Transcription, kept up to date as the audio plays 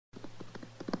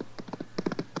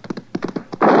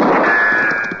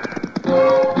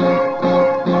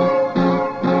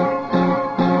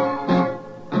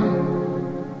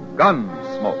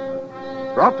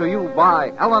Brought to you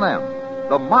by L&M,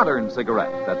 the modern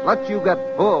cigarette that lets you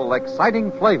get full,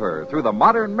 exciting flavor through the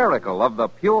modern miracle of the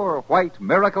pure white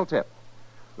Miracle Tip.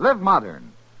 Live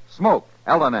modern. Smoke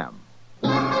L&M.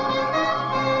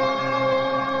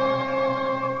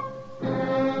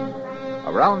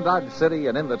 Around Dodge City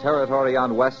and in the territory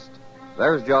on West,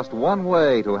 there's just one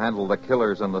way to handle the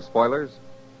killers and the spoilers,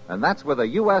 and that's with a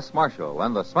U.S. Marshal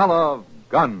and the smell of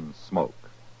Gunsmoke.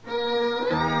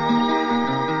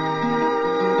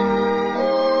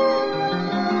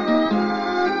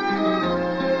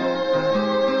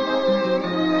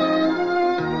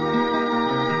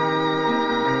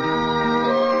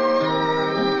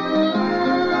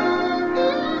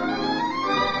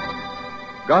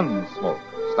 Gunsmoke,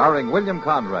 starring William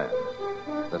Conrad.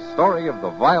 The story of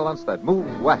the violence that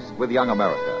moved west with young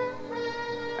America.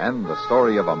 And the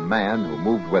story of a man who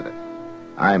moved with it.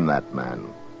 I'm that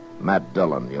man. Matt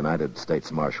Dillon, United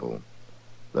States Marshal.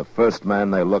 The first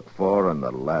man they look for and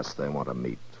the last they want to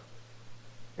meet.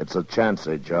 It's a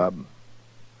chancy job,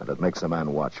 and it makes a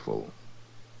man watchful.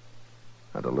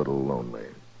 And a little lonely.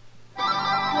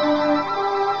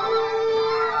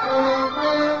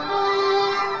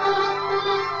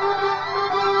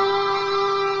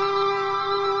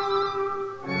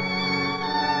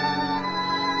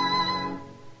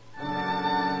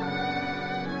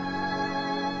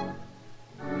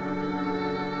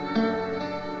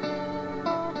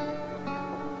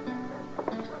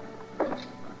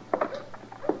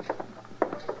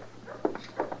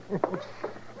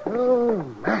 Oh,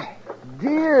 my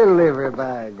dear liver,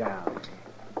 by golly.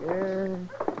 Yeah,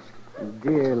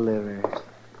 dear liver.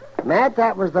 Matt,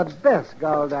 that was the best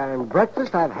gall-darn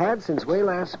breakfast I've had since way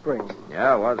last spring.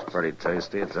 Yeah, it was pretty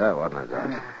tasty. It's that, wasn't it,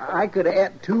 Doc? I could have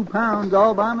ate 2 pounds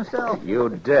all by myself. You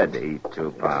did eat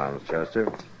 2 pounds,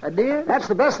 Chester. Dear, that's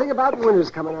the best thing about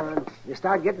winter's coming on. You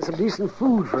start getting some decent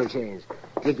food for a change.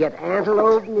 You get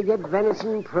antelope and you get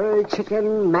venison, prairie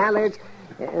chicken, mallards.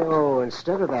 Oh,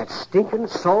 instead of that stinking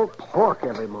salt pork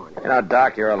every morning. You know,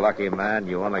 Doc, you're a lucky man.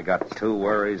 You only got 2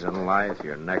 worries in life,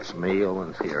 your next meal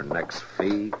and your next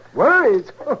fee.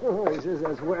 Worries?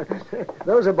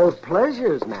 Those are both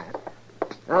pleasures, Matt.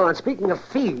 Oh, and speaking of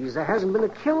fees, there hasn't been a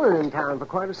killing in town for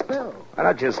quite a spell. Why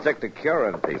don't you stick to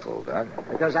curing people, Doc?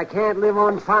 Because I can't live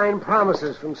on fine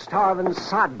promises from starving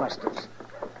sodbusters.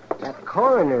 That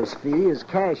coroner's fee is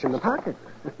cash in the pocket.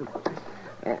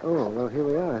 Well, here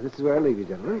we are. This is where I leave you,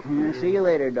 gentlemen. Yeah, see you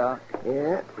later, Doc.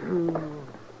 Yeah.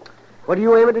 What are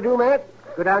you aiming to do, Matt?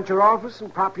 Go down to your office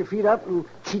and prop your feet up and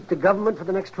cheat the government for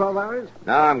the next 12 hours?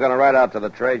 No, I'm going to ride out to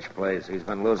the Trach place. He's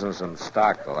been losing some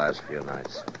stock the last few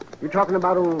nights. You talking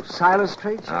about old Silas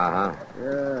Trach? Uh-huh.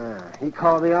 Yeah. He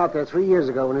called me out there 3 years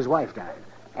ago when his wife died,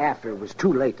 after it was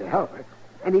too late to help her.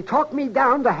 And he talked me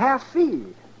down to half fee.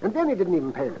 And then he didn't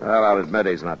even pay me. Well, I'll admit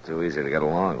he's not too easy to get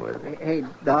along with. Hey,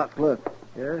 Doc, look.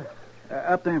 Yeah?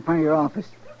 Up there in front of your office.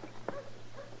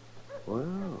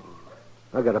 Wow.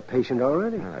 I got a patient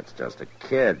already. Well, that's just a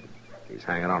kid. He's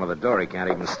hanging onto the door. He can't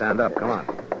even stand up. Come on.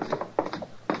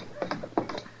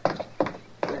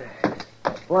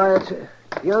 Why, it's a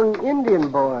young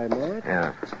Indian boy, Matt.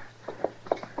 Yeah.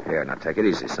 Here, now take it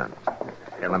easy, son.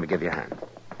 Here, let me give you a hand.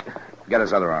 Get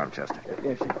his other arm, Chester.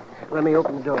 Yes, sir. Let me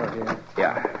open the door here.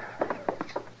 Yeah.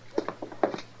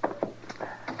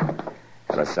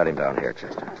 Let's set him down here,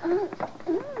 Chester.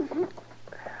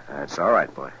 That's all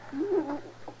right, boy.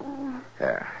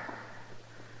 There.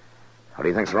 What do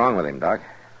you think's wrong with him, Doc?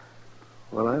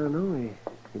 Well, I don't know.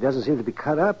 He doesn't seem to be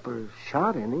cut up or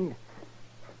shot any.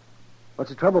 What's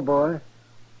the trouble, boy?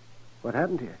 What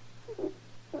happened to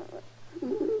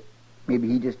you? Maybe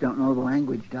he just don't know the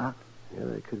language, Doc. Yeah,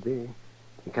 that could be.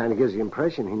 He kind of gives the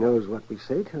impression he knows what we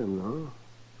say to him, though.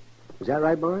 Is that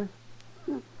right, boy?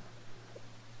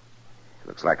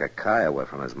 Looks like a Kiowa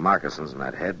from his moccasins and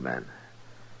that head, man.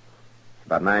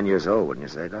 About 9 years old, wouldn't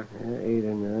you say, Doc? Yeah, 8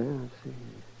 or 9. Let's see.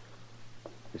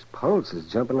 His pulse is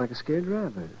jumping like a scared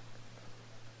rabbit.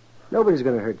 Nobody's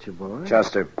going to hurt you, boy.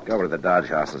 Chester, go over to the Dodge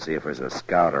House and see if there's a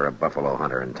scout or a buffalo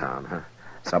hunter in town, huh?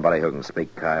 Somebody who can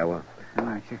speak Kiowa. All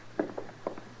right, sir.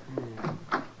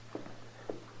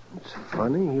 It's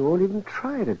funny. He won't even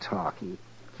try to talk. He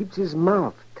keeps his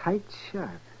mouth tight shut.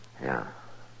 Yeah.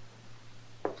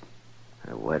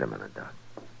 Hey, wait a minute, Doc.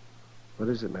 What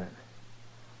is it, Matt?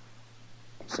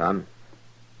 Son,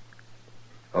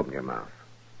 open your mouth.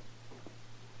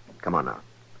 Come on now.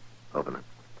 Open it.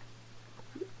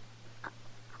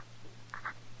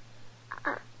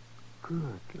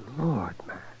 Good Lord,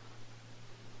 Matt.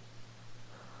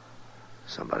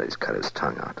 Somebody's cut his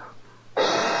tongue out.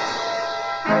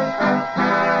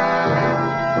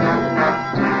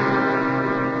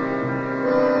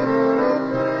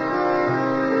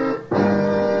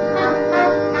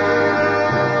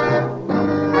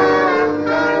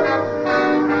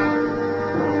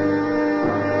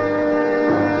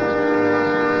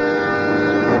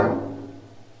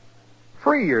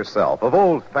 yourself of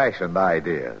old-fashioned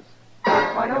ideas.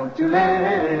 Why don't you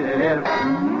live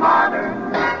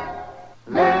modern?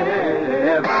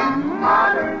 Live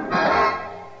modern.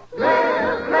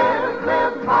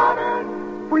 Live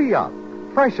modern. Free up.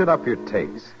 Freshen up your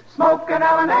taste. Smoke an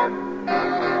L&M.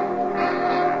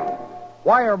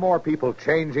 Why are more people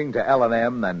changing to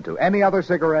L&M than to any other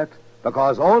cigarette?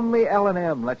 Because only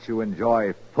L&M lets you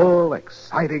enjoy full,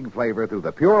 exciting flavor through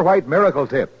the pure white miracle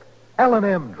tip.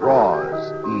 L&M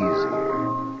draws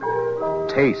easier,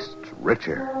 tastes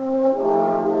richer,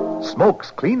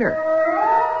 smokes cleaner.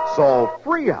 So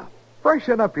free up,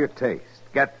 freshen up your taste,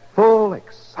 get full,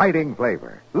 exciting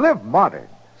flavor. Live modern.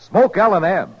 Smoke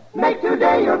L&M. Make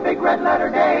today your big red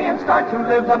letter day and start to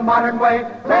live the modern way.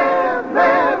 Live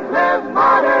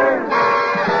modern.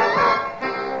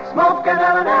 Smoke an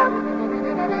L&M.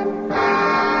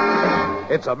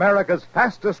 It's America's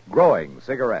fastest growing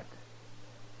cigarette.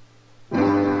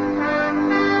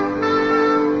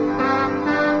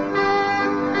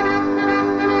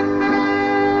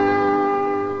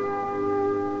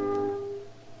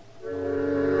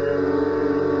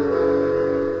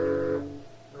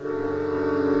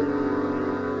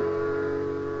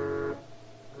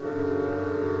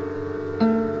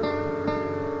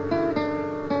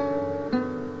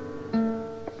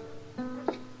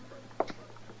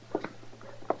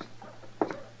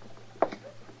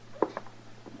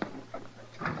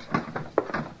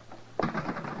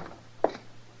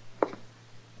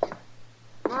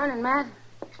 Morning, Matt.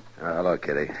 Hello,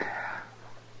 Kitty.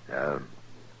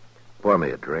 Pour me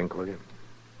a drink, will you?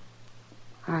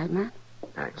 All right, Matt.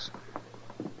 Thanks.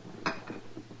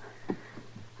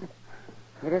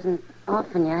 It isn't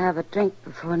often you have a drink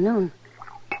before noon.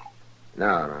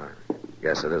 No.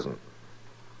 Guess it isn't.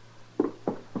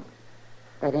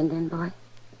 That Indian boy?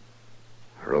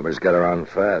 Rumors get around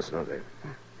fast, don't they?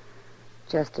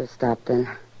 Chester stopped in.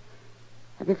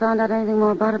 Have you found out anything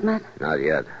more about it, Matt? Not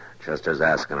yet. Chester's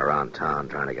asking around town,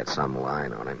 trying to get some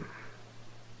line on him.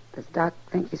 Does Doc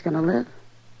think he's going to live?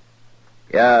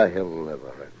 Yeah, he'll live,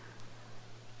 all right.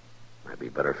 Might be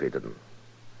better if he didn't.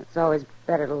 It's always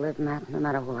better to live, Matt, no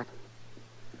matter what.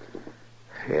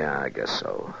 Yeah, I guess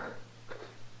so.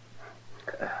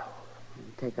 It'd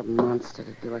take a monster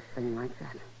to do a thing like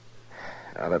that.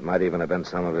 Well, it might even have been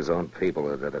some of his own people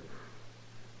who did it.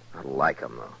 I like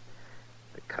him, though.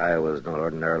 The Kiowas don't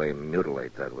ordinarily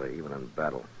mutilate that way, even in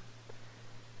battle.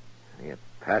 The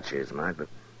Apaches might, but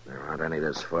there aren't any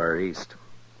this far east.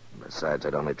 Besides,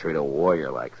 I'd only treat a warrior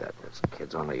like that. This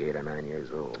kid's only 8 or 9 years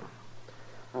old.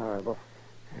 Horrible.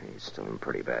 He's still in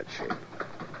pretty bad shape.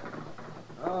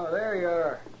 Oh, there you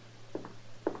are.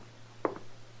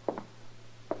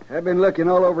 I've been looking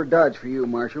all over Dodge for you,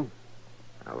 Marshal.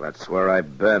 Well, that's where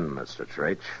I've been, Mr.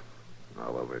 Traich.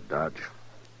 All over Dodge.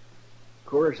 Of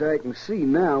course, I can see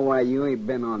now why you ain't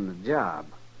been on the job.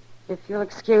 If you'll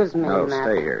excuse me, No, Matt.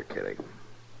 stay here, Kitty.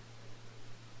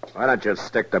 Why don't you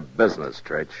stick to business,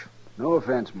 Traich? No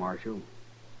offense, Marshal.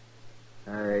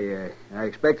 I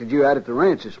expected you out at the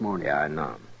ranch this morning. Yeah, I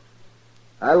know.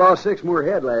 I lost 6 more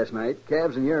head last night,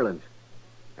 calves and yearlings.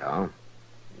 Yeah?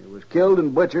 It was killed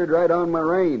and butchered right on my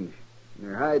range. And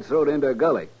their hides thrown into a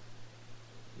gully.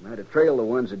 You might have trailed the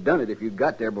ones that done it if you'd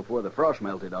got there before the frost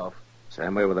melted off.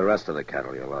 Same way with the rest of the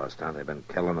cattle you lost, huh? They've been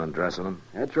killing and dressing them?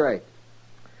 That's right.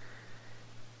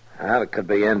 Well, it could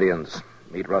be Indians.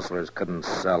 Meat rustlers couldn't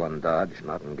sell in Dodge,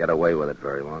 not and get away with it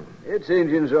very long. It's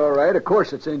Injuns, all right. Of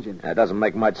course it's Injuns. It doesn't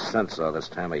make much sense, though, this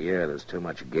time of year. There's too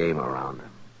much game around.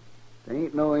 There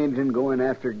ain't no Injun going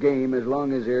after game as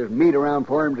long as there's meat around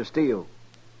for him to steal.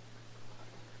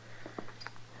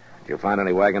 Did you find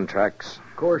any wagon tracks?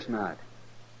 Of course not.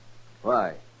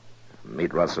 Why?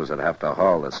 Meat rustlers would have to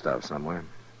haul this stuff somewhere.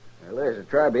 Well, there's a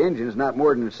tribe of Injuns not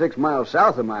more than 6 miles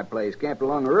south of my place, camped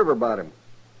along the river bottom.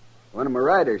 One of my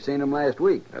riders seen them last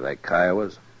week. Are they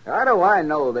Kiowas? How do I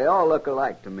know? They all look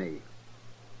alike to me.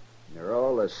 They're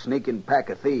all a sneaking pack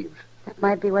of thieves. That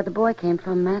might be where the boy came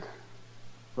from, Matt.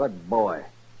 What boy?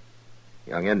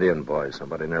 Young Indian boy.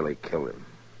 Somebody nearly killed him.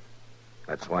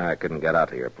 That's why I couldn't get out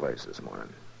to your place this morning.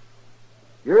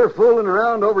 You're fooling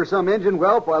around over some Injun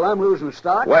whelp while I'm losing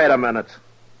stock? Wait a minute.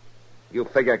 You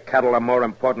figure cattle are more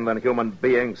important than human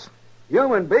beings?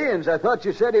 Human beings? I thought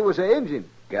you said he was an Injun.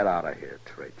 Get out of here,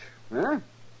 Traich. Huh?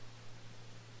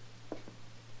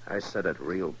 I said it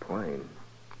real plain.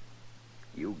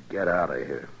 You get out of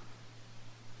here.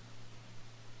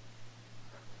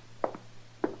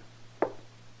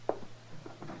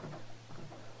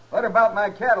 What about my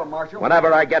cattle, Marshal?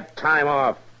 Whenever I get time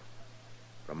off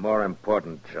for more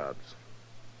important jobs.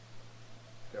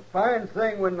 It's a fine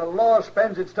thing when the law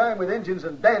spends its time with Injuns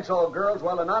and dance-hall girls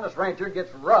while an honest rancher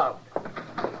gets robbed.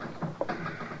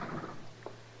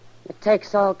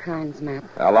 Takes all kinds, Matt.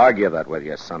 I'll argue that with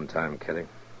you sometime, Kitty.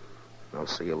 I'll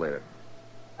see you later.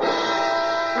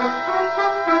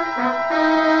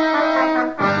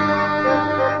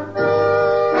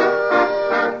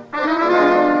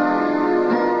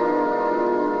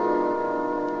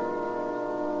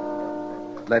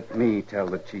 Let me tell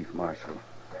the chief marshal.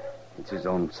 It's his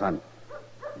own son.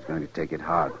 He's going to take it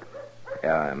hard.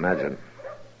 Yeah, I imagine.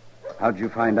 How'd you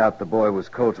find out the boy was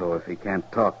Koto if he can't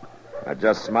talk?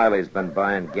 Just Smiley's been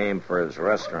buying game for his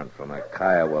restaurant from a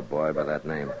Kiowa boy by that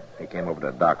name. He came over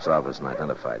to Doc's office and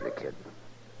identified the kid.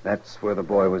 That's where the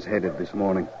boy was headed this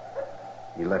morning.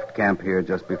 He left camp here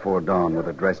just before dawn with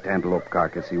a dressed antelope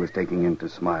carcass he was taking into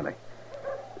Smiley.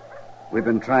 We've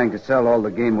been trying to sell all the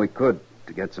game we could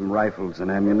to get some rifles and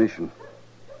ammunition.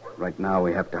 Right now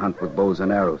we have to hunt with bows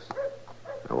and arrows.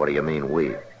 Now, what do you mean,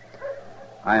 we?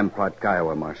 I am part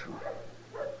Kiowa, Marshal.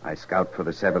 I scout for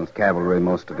the 7th Cavalry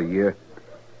most of the year,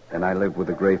 and I live with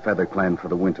the Gray Feather Clan for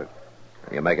the winter.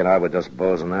 You make it out with just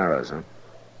bows and arrows, huh?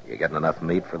 You getting enough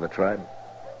meat for the tribe?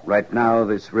 Right now,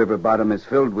 this river bottom is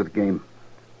filled with game.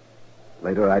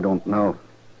 Later, I don't know.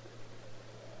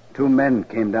 2 men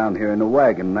came down here in a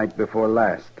wagon night before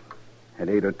last. Had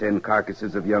 8 or 10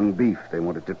 carcasses of young beef they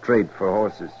wanted to trade for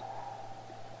horses.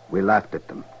 We laughed at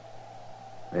them.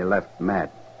 They left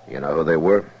mad. You know who they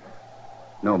were?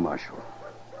 No, Marshal.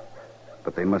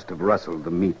 But they must have rustled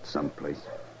the meat someplace.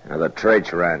 Now, the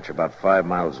Traich Ranch, about 5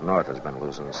 miles north, has been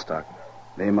losing stock.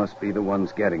 They must be the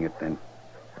ones getting it, then.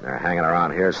 And they're hanging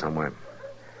around here somewhere.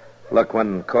 Look,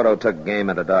 when Koto took game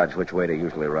into Dodge, which way did he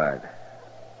usually ride?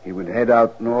 He would head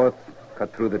out north,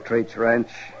 cut through the Traich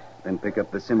Ranch, then pick up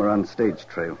the Cimarron stage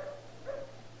trail.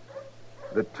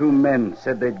 The 2 men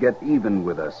said they'd get even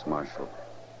with us, Marshal.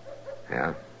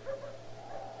 Yeah?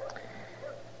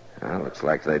 Well, looks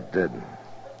like they did.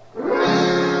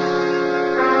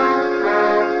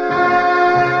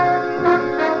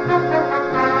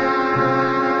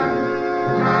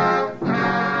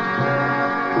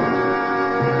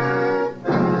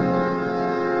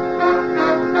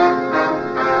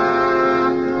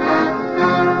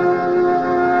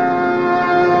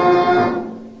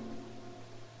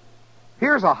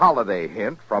 Here's a holiday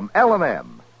hint from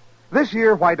L&M. This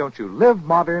year, why don't you live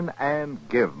modern and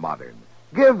give modern?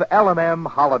 Give L&M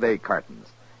holiday cartons.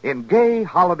 In gay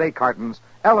holiday cartons,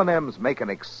 L&M's make an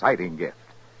exciting gift.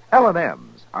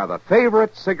 L&M's are the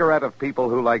favorite cigarette of people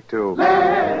who like to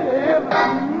live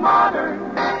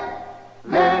modern.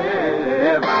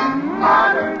 Live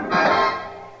modern.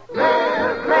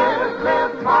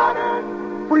 Live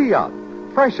modern. free up,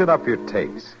 freshen up your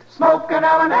taste. Smoke an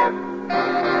L&M.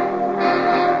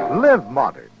 Live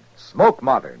modern, smoke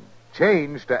modern,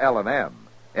 change to L&M.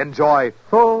 Enjoy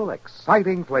full,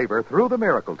 exciting flavor through the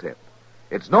Miracle Tip.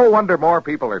 It's no wonder more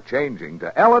people are changing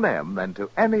to L&M than to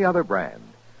any other brand.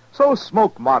 So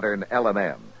smoke modern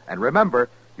L&M. And remember,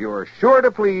 you're sure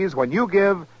to please when you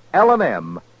give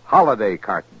L&M holiday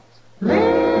cartons.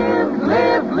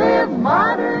 Live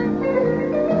modern.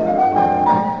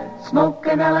 Smoke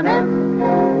an L&M.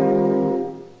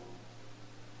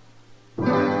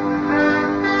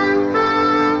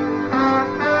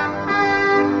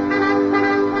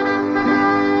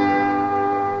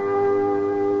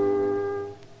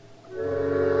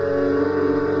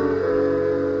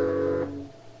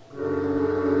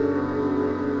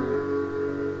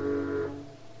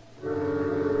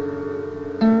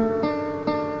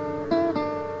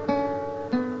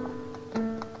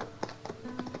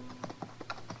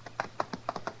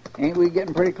 Ain't we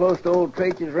getting pretty close to old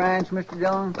Traich's ranch, Mr.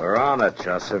 Dillon? We're on it,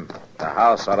 Chester. The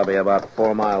house ought to be about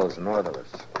 4 miles north of us.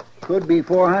 Could be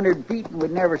 400 feet and we'd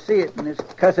never see it in this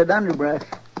cussed underbrush.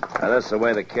 Now, that's the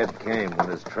way the kid came. When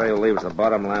his trail leaves the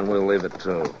bottom land, we'll leave it,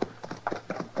 too.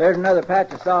 There's another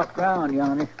patch of soft ground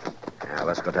yonder. Yeah,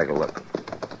 let's go take a look.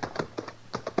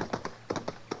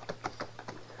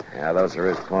 Yeah, those are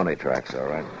his pony tracks, all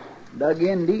right. Dug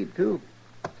in deep, too.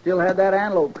 Still had that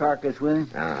antelope carcass with him.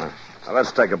 Uh-huh. Now,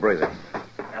 let's take a breather.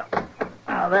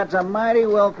 Now, that's a mighty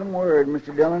welcome word,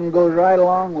 Mr. Dillon. Goes right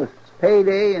along with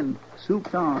payday and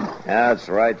soup's on. Yeah, that's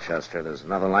right, Chester. There's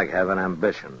nothing like having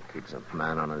ambition. Keeps a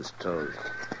man on his toes.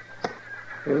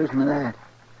 Hey, listen to that.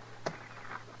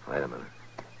 Wait a minute.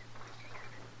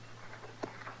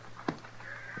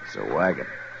 It's a wagon.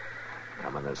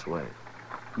 Coming this way.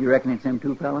 You reckon it's them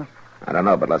 2 fellas? I don't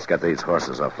know, but let's get these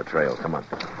horses off the trail. Come on.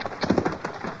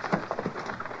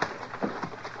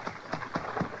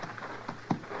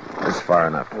 This is far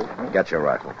enough. Get your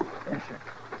rifle. Yes, sir.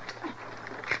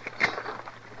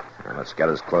 Now, let's get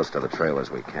as close to the trail as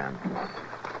we can.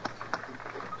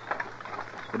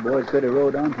 The boys could have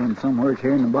rode onto him somewhere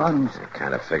here in the bottoms. It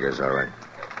kind of figures all right.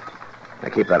 Now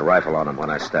keep that rifle on him when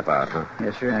I step out, huh?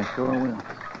 Yes, sir, I sure will.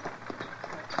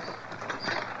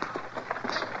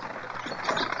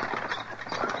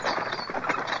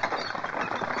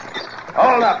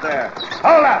 Hold up there.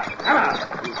 Hold up. Come on.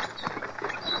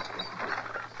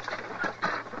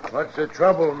 What's the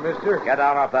trouble, mister? Get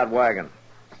down off that wagon.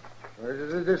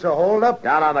 Is this a holdup?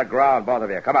 Down on the ground, both of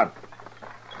you. Come on.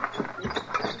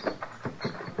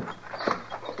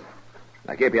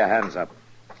 Now keep your hands up.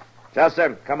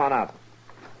 Chester, come on out.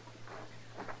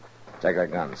 Take their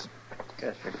guns.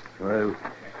 Yes, sir. Well,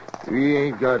 we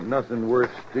ain't got nothing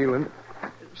worth stealing.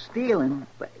 Stealing?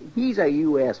 But he's a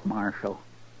U.S. Marshal.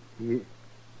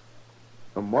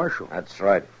 A marshal? That's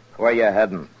right. Where you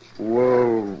heading?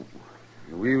 Well,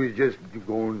 we was just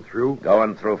going through.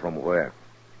 Going through from where?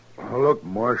 Oh, look,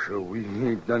 Marshal, we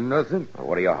ain't done nothing. Well,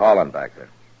 what are you hauling back there?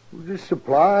 Just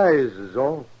supplies is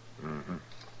all. Mm-hmm.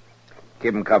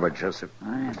 Keep them covered, Chester.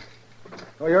 I am.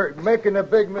 Oh, you're making a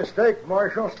big mistake,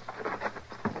 Marshal.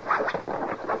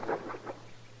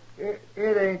 It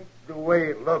ain't the way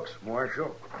it looks,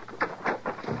 Marshal.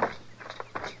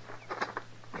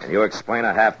 Can you explain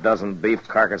a half dozen beef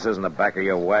carcasses in the back of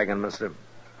your wagon, mister?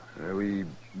 We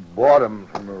bought them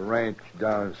from a ranch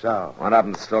down south. One of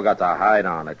them still got the hide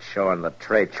on it, showing the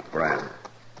Traich brand.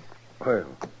 Well,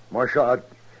 Marshal,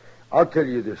 I'll tell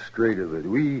you the straight of it.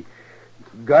 We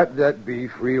got that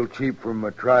beef real cheap from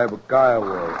a tribe of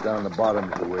Kiowas down the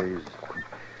bottoms of the ways.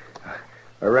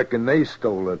 I reckon they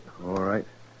stole it, all right.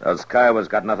 Those Kiowas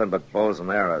got nothing but bows and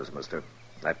arrows, mister.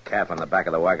 That calf in the back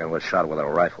of the wagon was shot with a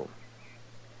rifle.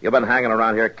 You've been hanging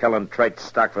around here killing Traich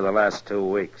stock for the last 2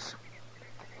 weeks.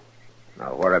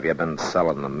 Now, where have you been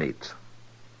selling the meat?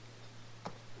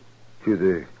 To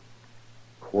the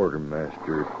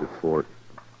quartermaster at the fort.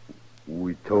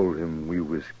 We told him we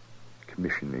was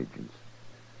commission agents.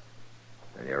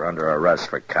 And you're under arrest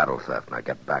for cattle theft. Now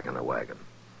get back in the wagon.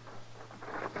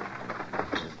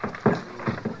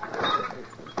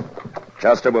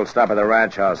 Chester will stop at the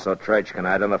ranch house so Traich can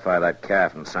identify that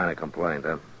calf and sign a complaint,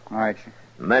 huh? All right, sir.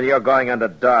 And then you're going into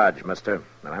Dodge, mister.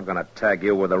 And I'm going to tag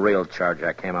you with the real charge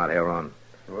I came out here on.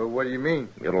 Well, what do you mean?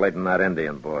 Mutilating that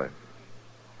Indian boy.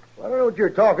 I don't know what you're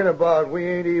talking about. We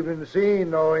ain't even seen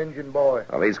no Indian boy.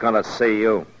 Well, he's going to see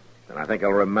you. And I think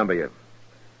he'll remember you.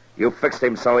 You fixed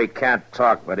him so he can't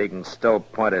talk, but he can still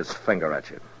point his finger at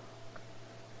you.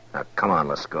 Now, come on,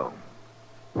 let's go.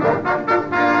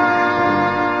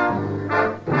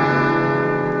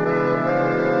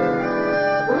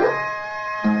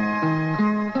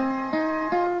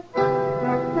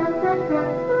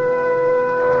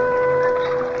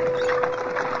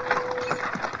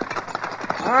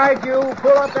 All right, you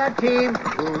pull up that team.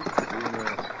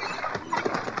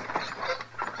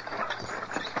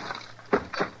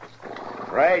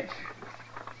 Traich.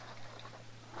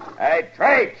 Hey,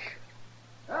 Traich!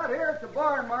 Out here at the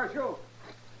barn, Marshal.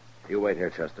 You wait here,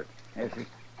 Chester. Yes, sir.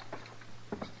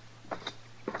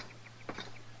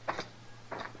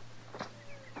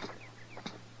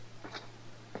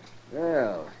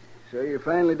 Well, so you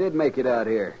finally did make it out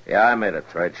here. Yeah, I made it,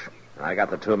 Traich. I got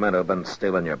the 2 men who've been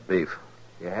stealing your beef.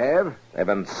 You have? They've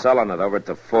been selling it over at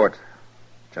the fort.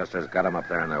 Chester's got them up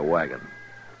there in their wagon.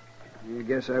 I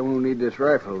guess I won't need this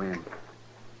rifle then.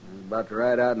 I was about to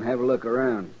ride out and have a look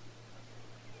around.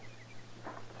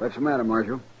 What's the matter,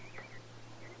 Marshal?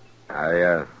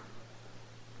 I,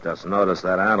 just noticed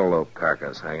that antelope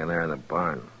carcass hanging there in the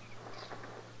barn.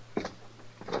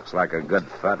 Looks like a good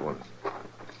fat one.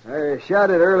 I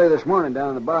shot it early this morning down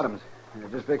in the bottoms. I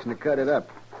was just fixing to cut it up.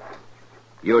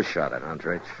 You shot it, huh,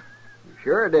 Traich?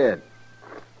 Sure did.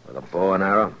 With a bow and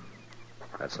arrow?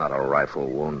 That's not a rifle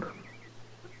wound.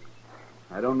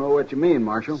 I don't know what you mean,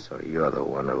 Marshal. So you're the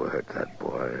one who hurt that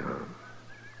boy, huh?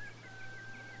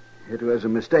 It was a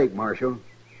mistake, Marshal.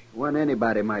 One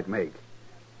anybody might make.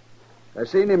 I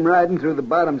seen him riding through the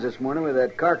bottoms this morning with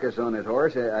that carcass on his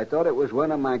horse. I thought it was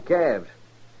one of my calves.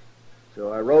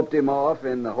 So I roped him off,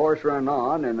 and the horse run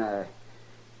on, and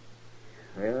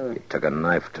You took a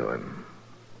knife to him.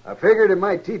 I figured it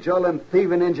might teach all them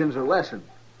thieving Injuns a lesson.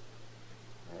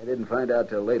 I didn't find out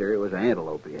till later it was an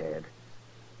antelope he had.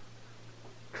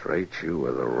 Traich, you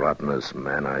were the rottenest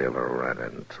man I ever ran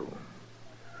into.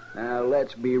 Now,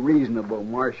 let's be reasonable,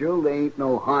 Marshal. There ain't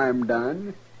no harm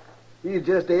done. He's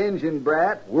just an Injun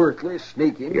brat, worthless,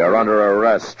 sneaking. You're under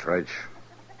arrest, Traich.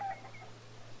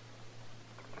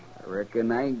 I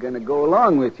reckon I ain't gonna go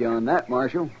along with you on that,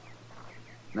 Marshal.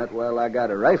 Not while I got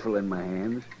a rifle in my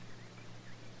hands.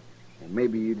 And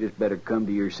maybe you just better come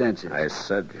to your senses. I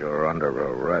said you're under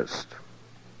arrest.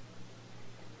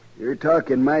 You're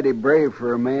talking mighty brave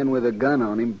for a man with a gun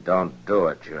on him. Don't do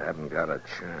it. You haven't got a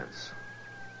chance.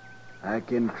 I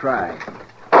can try.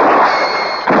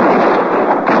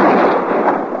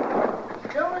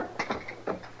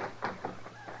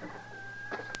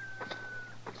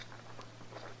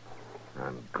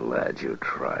 I'm glad you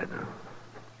tried.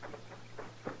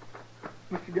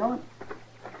 Mr. Dillon?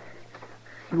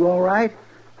 You all right?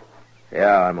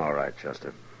 Yeah, I'm all right,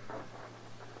 Chester.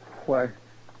 Why,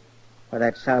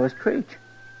 that's Silas Creech.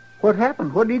 What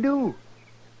happened? What did he do?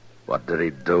 What did he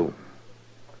do?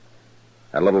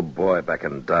 That little boy back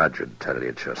in Dodge would tell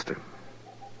you, Chester.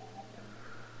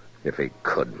 If he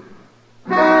could.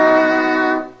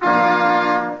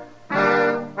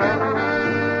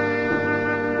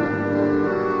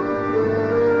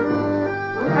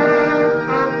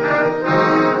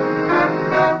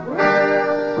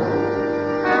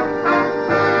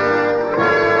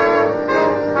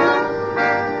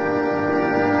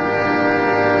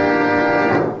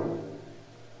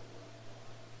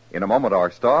 In a moment, our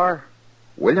star,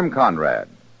 William Conrad.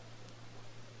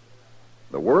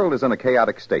 The world is in a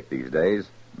chaotic state these days.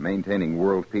 Maintaining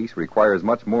world peace requires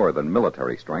much more than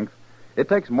military strength. It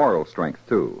takes moral strength,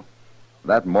 too.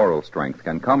 That moral strength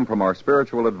can come from our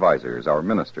spiritual advisors, our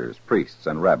ministers, priests,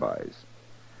 and rabbis.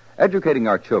 Educating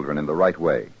our children in the right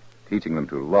way, teaching them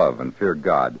to love and fear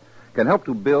God, can help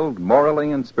to build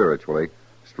morally and spiritually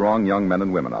strong young men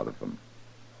and women out of them.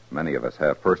 Many of us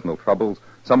have personal troubles,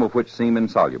 some of which seem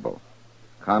insoluble.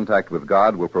 Contact with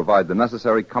God will provide the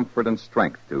necessary comfort and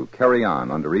strength to carry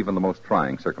on under even the most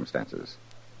trying circumstances.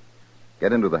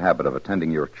 Get into the habit of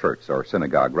attending your church or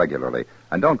synagogue regularly,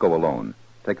 and don't go alone.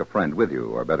 Take a friend with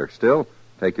you, or better still,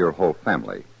 take your whole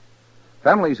family.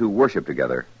 Families who worship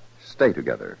together stay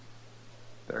together.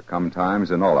 There come times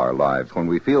in all our lives when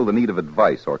we feel the need of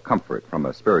advice or comfort from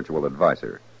a spiritual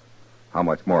advisor. How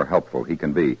much more helpful he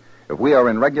can be if we are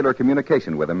in regular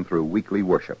communication with him through weekly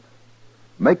worship.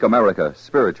 Make America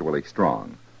spiritually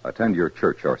strong. Attend your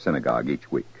church or synagogue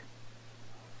each week.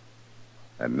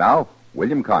 And now,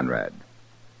 William Conrad.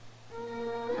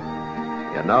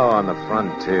 You know, on the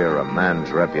frontier, a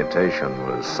man's reputation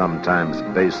was sometimes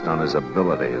based on his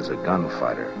ability as a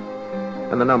gunfighter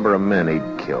and the number of men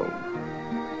he'd killed.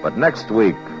 But next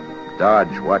week,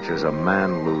 Dodge watches a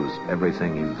man lose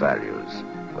everything he values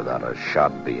without a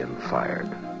shot being fired.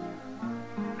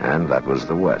 And that was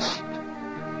the West.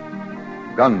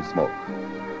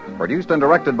 Gunsmoke. Produced and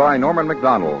directed by Norman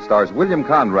McDonald, stars William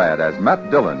Conrad as Matt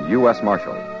Dillon, U.S.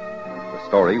 Marshal. The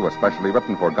story was specially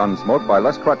written for Gunsmoke by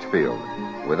Les Crutchfield,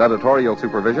 with editorial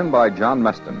supervision by John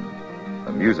Meston.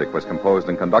 The music was composed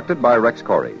and conducted by Rex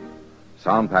Corey.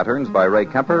 Sound patterns by Ray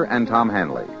Kemper and Tom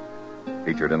Hanley.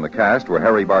 Featured in the cast were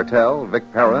Harry Bartell,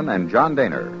 Vic Perrin, and John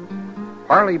Daner.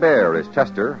 Parley Bear is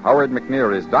Chester, Howard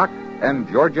McNear is Doc, and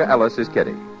Georgia Ellis is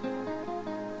Kitty.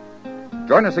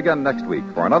 Join us again next week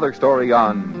for another story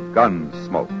on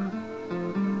Gunsmoke.